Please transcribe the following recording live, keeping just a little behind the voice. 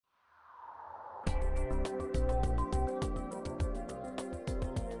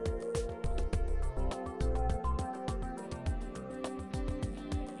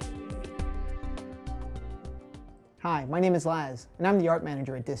Hi, my name is Laz, and I'm the art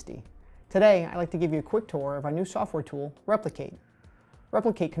manager at DiSTI. Today, I'd like to give you a quick tour of our new software tool, Replic8.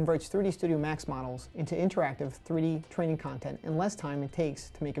 Replic8 converts 3D Studio Max models into interactive 3D training content in less time it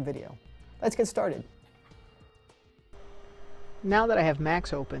takes to make a video. Let's get started. Now that I have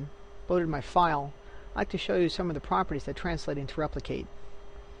Max open, loaded my file, I'd like to show you some of the properties that translate into Replic8.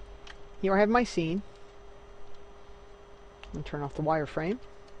 Here I have my scene. I'm going to turn off the wireframe.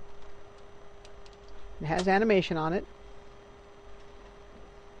 It has animation on it.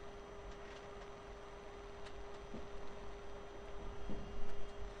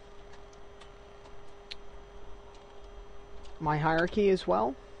 My hierarchy as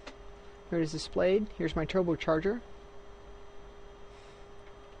well. Here it is displayed. Here's my Turbocharger.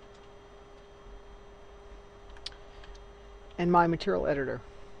 And my material editor.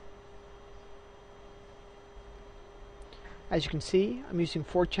 As you can see, I'm using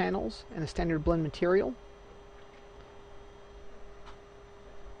 4 channels and a standard blend material.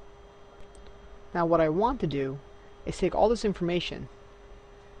 Now what I want to do is take all this information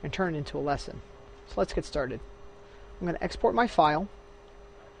and turn it into a lesson. So let's get started. I'm going to export my file.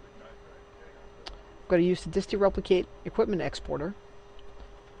 I'm going to use the DiSTI Replic8 equipment exporter.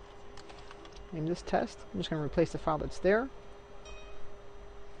 Name this test. I'm just going to replace the file that's there.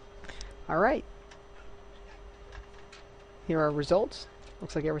 Alright. Here are our results.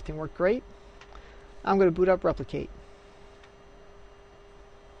 Looks like everything worked great. I'm going to boot up Replic8.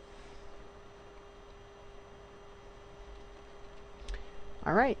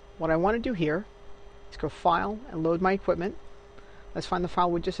 Alright, what I want to do here is go File and load my equipment. Let's find the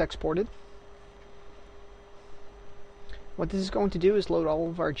file we just exported. What this is going to do is load all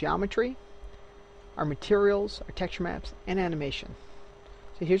of our geometry, our materials, our texture maps, and animation.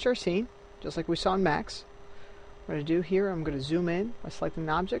 So here's our scene, just like we saw in Max. What I'm going to do here, I'm going to zoom in by selecting an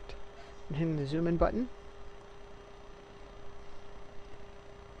object and hitting the zoom in button.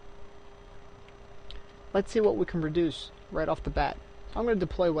 Let's see what we can produce right off the bat. I'm going to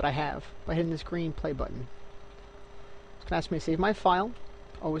deploy what I have by hitting this green play button. It's going to ask me to save my file.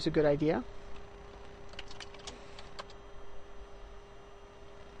 Always a good idea.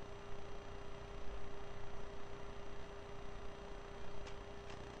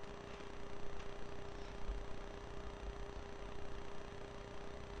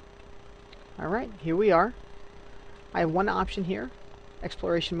 Alright, here we are. I have one option here,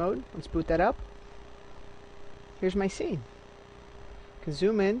 exploration mode. Let's boot that up. Here's my scene. I can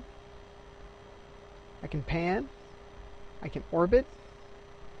zoom in, I can pan, I can orbit,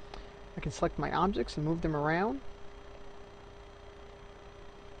 I can select my objects and move them around.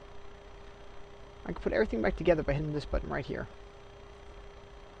 I can put everything back together by hitting this button right here.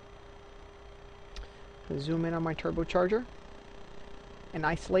 I can zoom in on my turbocharger and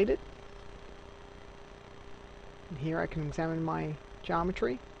isolate it. And here I can examine my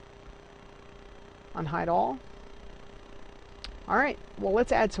geometry, unhide all. Alright, well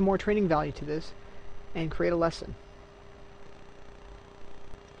let's add some more training value to this and create a lesson.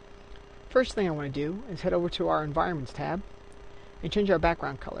 First thing I want to do is head over to our Environments tab and change our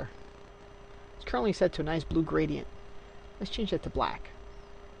background color. It's currently set to a nice blue gradient. Let's change that to black.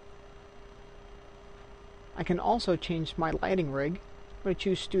 I can also change my lighting rig. I'm going to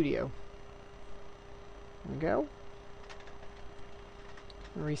choose Studio. There we go.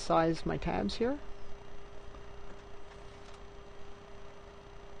 Resize my tabs here.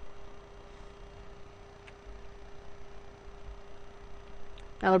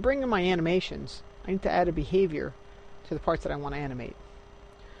 Now to bring in my animations, I need to add a behavior to the parts that I want to animate.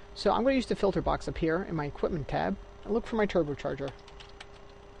 So I'm going to use the filter box up here in my equipment tab and look for my turbocharger.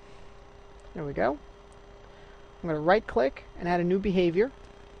 There we go. I'm going to right click and add a new behavior.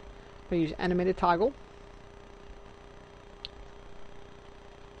 I'm going to use animated toggle.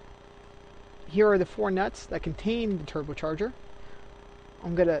 Here are the 4 nuts that contain the turbocharger.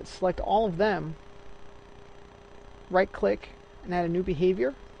 I'm going to select all of them, right click and add a new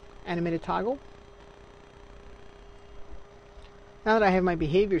behavior, animated toggle. Now that I have my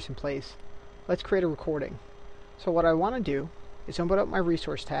behaviors in place, let's create a recording. So what I want to do is open up my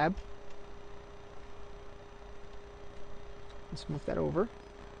resource tab. Let's move that over.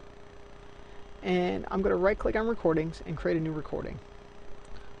 And I'm going to right click on recordings and create a new recording.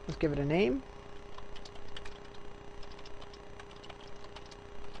 Let's give it a name.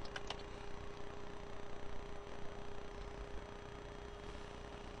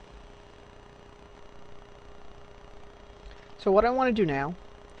 So what I want to do now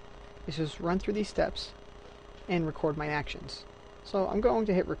is just run through these steps and record my actions. So I'm going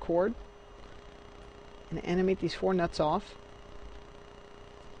to hit record and animate these 4 nuts off.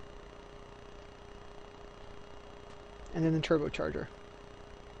 and then the turbocharger.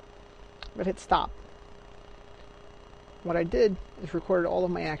 I'm going to hit stop. What I did is recorded all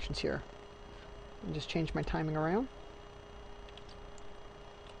of my actions here. And just change my timing around.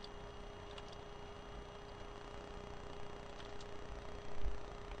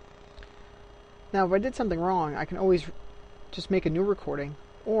 Now if I did something wrong, I can always just make a new recording,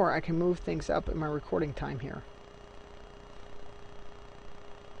 or I can move things up in my recording time here.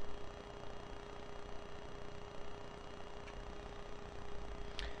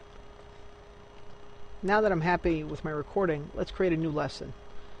 Now that I'm happy with my recording, let's create a new lesson.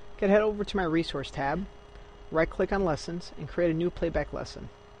 Head over to my Resource tab, right-click on Lessons, and create a new Playback Lesson.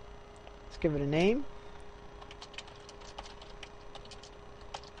 Let's give it a name.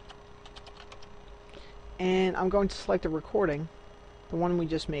 And I'm going to select a recording, the one we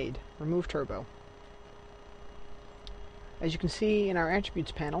just made, Remove Turbo. As you can see in our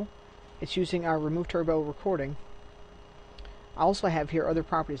Attributes panel, it's using our Remove Turbo recording. I also have here other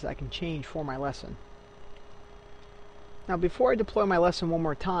properties that I can change for my lesson. Now before I deploy my lesson one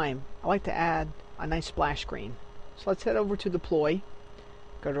more time, I like to add a nice splash screen. So let's head over to Deploy,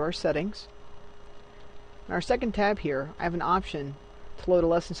 go to our settings. In our second tab here, I have an option to load a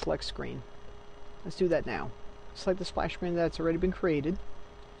lesson select screen. Let's do that now. Select the splash screen that's already been created.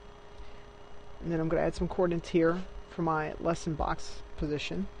 And then I'm going to add some coordinates here for my lesson box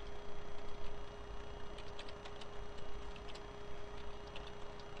position.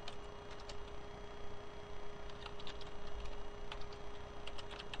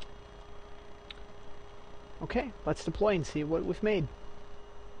 Okay, let's deploy and see what we've made.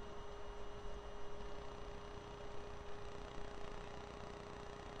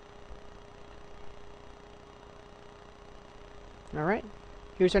 Alright,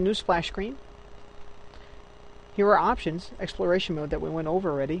 here's our new splash screen. Here are options, exploration mode that we went over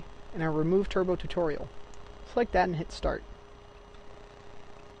already, and our Remove Turbo tutorial. Select that and hit Start.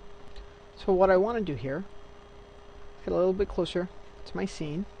 So what I want to do here, get a little bit closer to my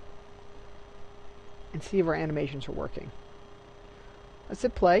scene, and see if our animations are working. Let's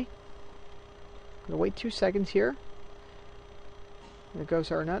hit play. I'm going to wait 2 seconds here. There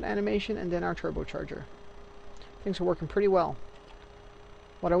goes our nut animation and then our turbocharger. Things are working pretty well.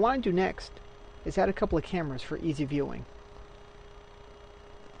 What I want to do next is add a couple of cameras for easy viewing.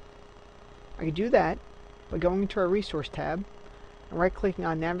 I can do that by going into our Resource tab and right-clicking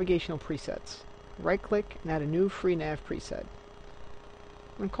on Navigational Presets. Right-click and add a new free nav preset.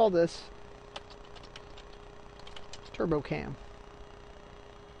 I'm going to call this Turbo Cam.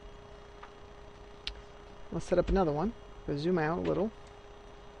 Let's set up another one. We'll zoom out a little.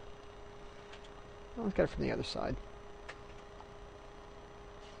 Let's get it from the other side.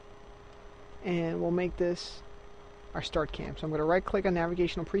 And we'll make this our Start Cam. So I'm going to right click on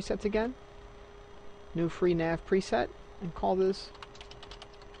Navigational Presets again. New free nav preset. And call this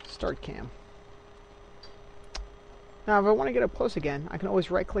Start Cam. Now if I want to get up close again, I can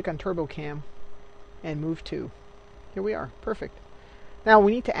always right click on Turbo Cam and move to. Here we are. Perfect. Now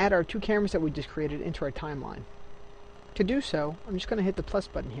we need to add our 2 cameras that we just created into our timeline. To do so, I'm just going to hit the plus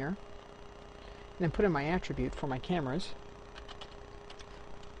button here and then put in my attribute for my cameras.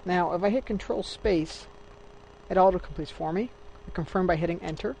 Now if I hit Control Space, it auto-completes for me. I confirm by hitting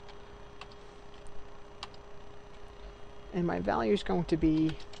Enter. And my value is going to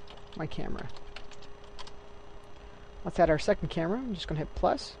be my camera. Let's add our second camera. I'm just going to hit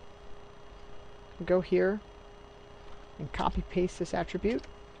plus. Go here and copy paste this attribute,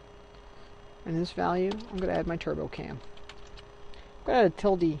 and this value I'm going to add my Turbo Cam. I'm going to add a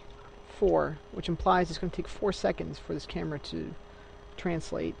tilde 4, which implies it's going to take 4 seconds for this camera to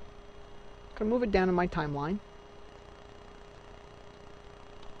translate. I'm going to move it down in my timeline.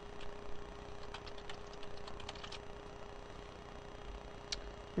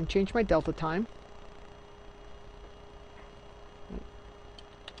 And change my delta time.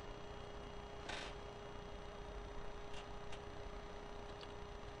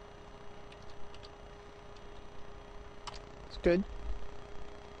 Good.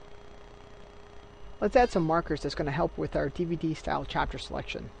 Let's add some markers that's going to help with our DVD style chapter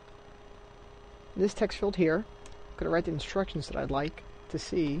selection. In this text field here, I'm going to write the instructions that I'd like to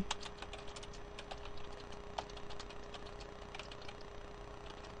see.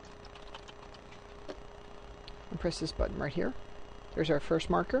 And press this button right here. There's our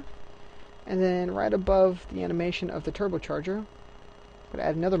first marker. And then right above the animation of the turbocharger, I'm going to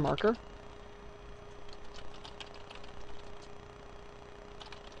add another marker.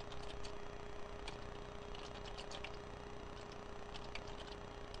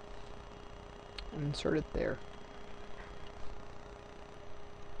 Insert it there.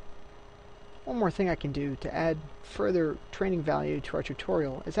 one more thing I can do to add further training value to our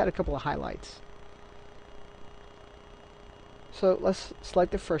tutorial is add a couple of highlights. So let's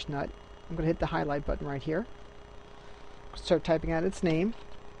select the first nut. I'm going to hit the highlight button right here. Start typing out its name.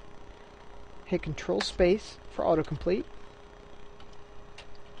 Hit Control Space for autocomplete.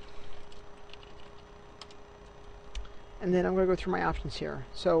 And then I'm going to go through my options here.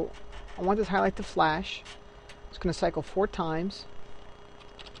 So I want this highlight to flash. It's going to cycle 4 times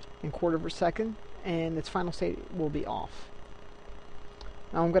in 1/4 of a second, and its final state will be off.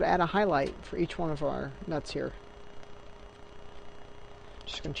 Now I'm going to add a highlight for each one of our nuts here.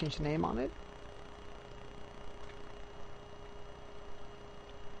 Just going to change the name on it.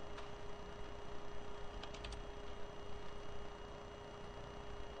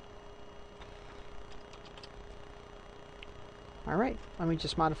 Alright, let me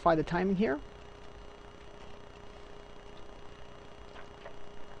just modify the timing here.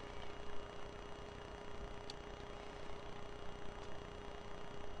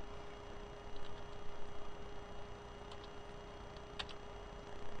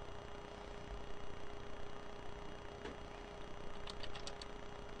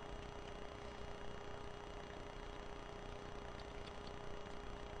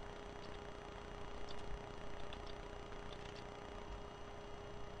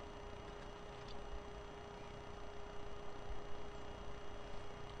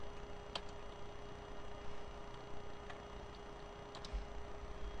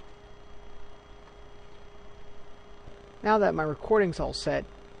 Now that my recording's all set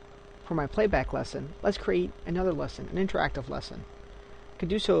for my playback lesson, let's create another lesson, an interactive lesson. You can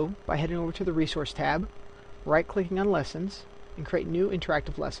do so by heading over to the Resource tab, right-clicking on Lessons, and create New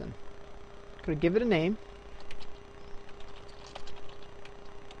Interactive Lesson. I'm going to give it a name.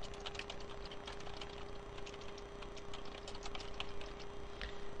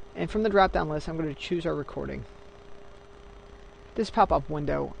 And from the drop-down list, I'm going to choose our recording. This pop-up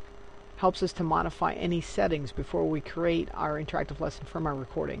window helps us to modify any settings before we create our interactive lesson from our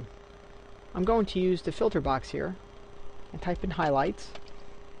recording. I'm going to use the filter box here and type in highlights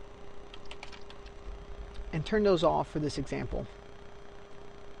and turn those off for this example.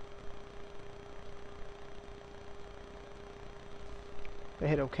 I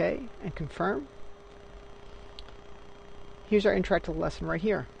hit OK and confirm. Here's our interactive lesson right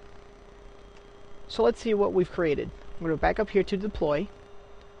here. So let's see what we've created. I'm going to back up here to deploy,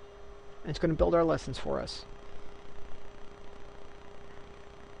 and it's going to build our lessons for us.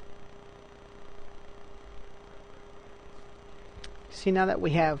 See now that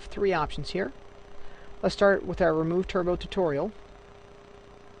we have 3 options here. Let's start with our Remove Turbo tutorial.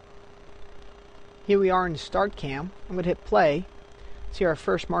 Here we are in Start Cam. I'm going to hit play, see our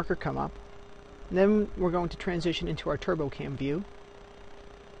first marker come up, and then we're going to transition into our Turbo Cam view.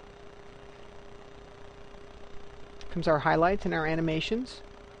 Comes our highlights and our animations.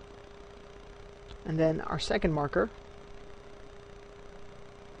 And then our second marker.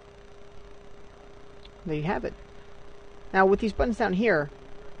 There you have it. Now with these buttons down here,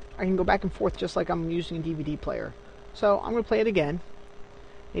 I can go back and forth just like I'm using a DVD player. So I'm going to play it again.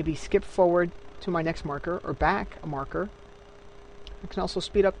 Maybe skip forward to my next marker or back a marker. I can also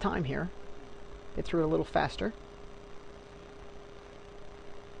speed up time here. Get through it a little faster.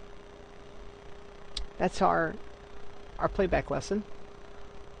 That's our playback lesson.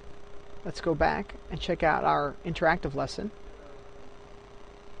 Let's go back and check out our interactive lesson.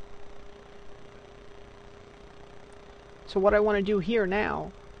 So what I want to do here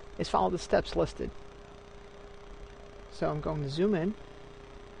now is follow the steps listed. So I'm going to zoom in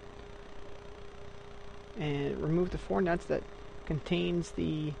and remove the 4 nuts that contains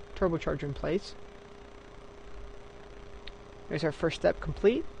the turbocharger in place. There's our first step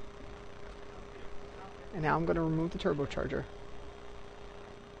complete. And now I'm going to remove the turbocharger.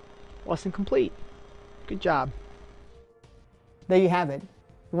 Lesson complete. Good job. There you have it.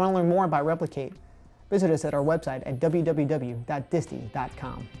 If you want to learn more about Replic8, visit us at our website at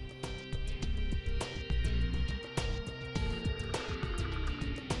www.disti.com.